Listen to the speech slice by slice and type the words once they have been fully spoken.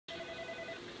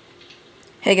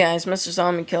Hey guys, Mr.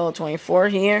 Zombie Killer 24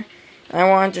 here. I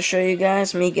wanted to show you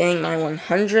guys me getting my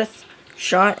 100th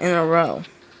shot in a row.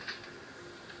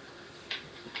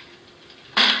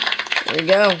 There we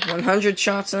go, 100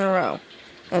 shots in a row.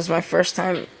 That was my first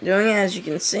time doing it, as you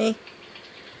can see.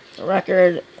 The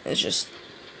record is just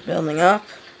building up.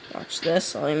 Watch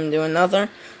this, I'll even do another.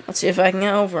 Let's see if I can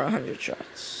get over 100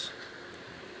 shots.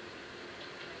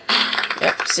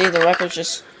 Yep, see the record's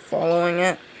just following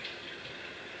it.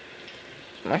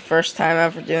 My first time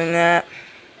ever doing that.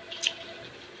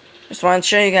 Just wanted to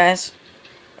show you guys.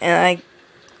 And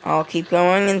I'll keep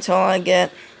going until I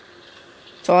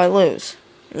lose.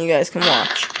 And you guys can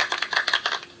watch.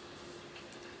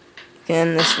 You can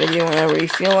end this video whenever you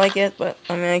feel like it, but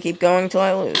I'm gonna keep going until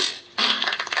I lose.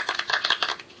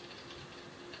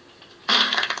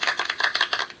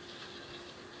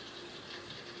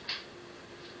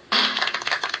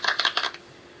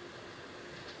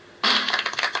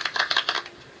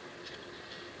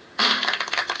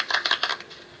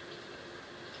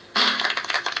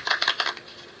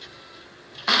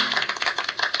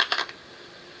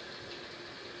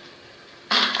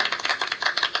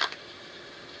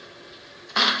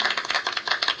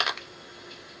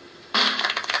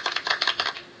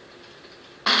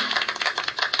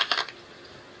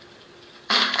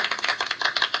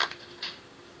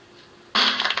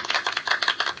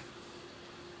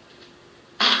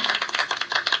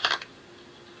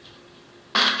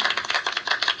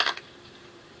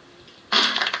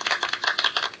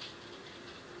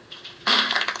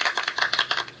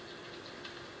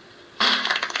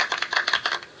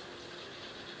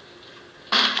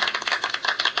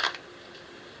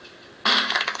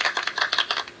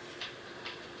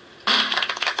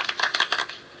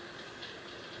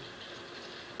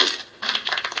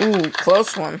 Ooh,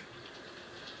 close one.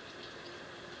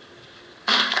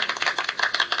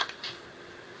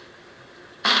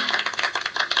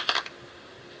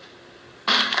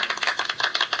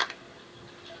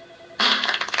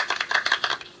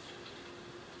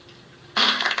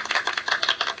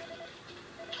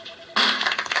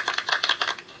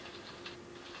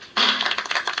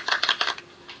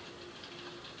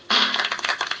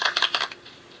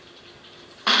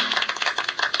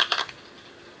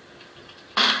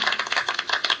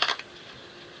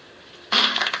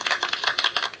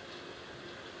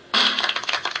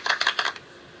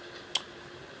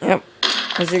 Yep,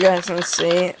 as you guys can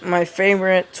see, my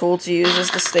favorite tool to use is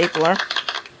the stapler.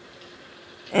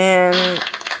 And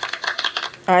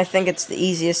I think it's the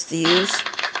easiest to use,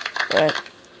 but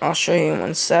I'll show you in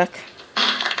one sec.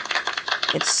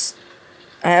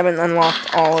 I haven't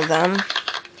unlocked all of them.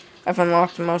 I've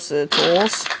unlocked most of the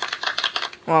tools.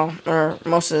 Well, or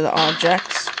most of the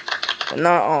objects, but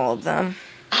not all of them.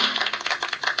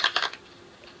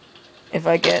 If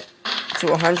I get to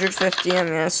 150, I'm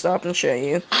going to stop and show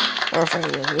you. Or if I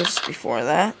lose before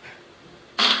that.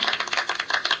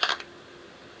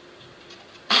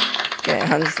 Okay,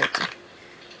 150.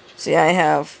 See, I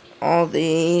have all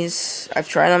these. I've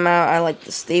tried them out. I like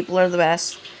the stapler the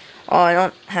best. All I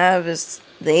don't have is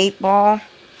the 8-ball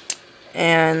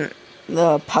and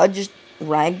the Pudge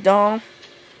Ragdoll.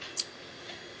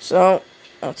 So,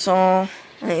 that's all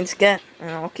I need to get, and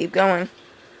I'll keep going.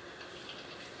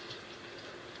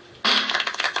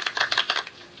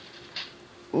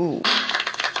 Ooh.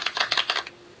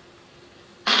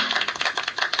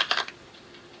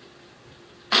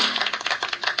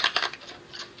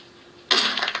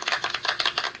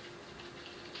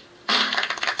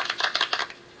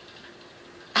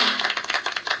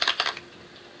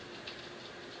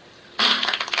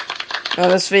 Now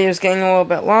this video is getting a little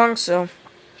bit long, so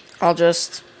I'll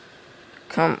just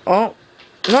oh,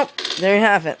 nope, there you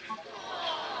have it.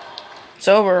 It's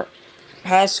over.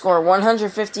 High score,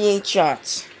 158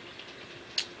 shots.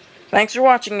 Thanks for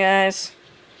watching, guys.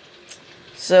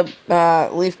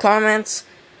 Leave comments,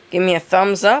 give me a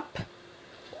thumbs up,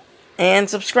 and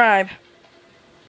subscribe.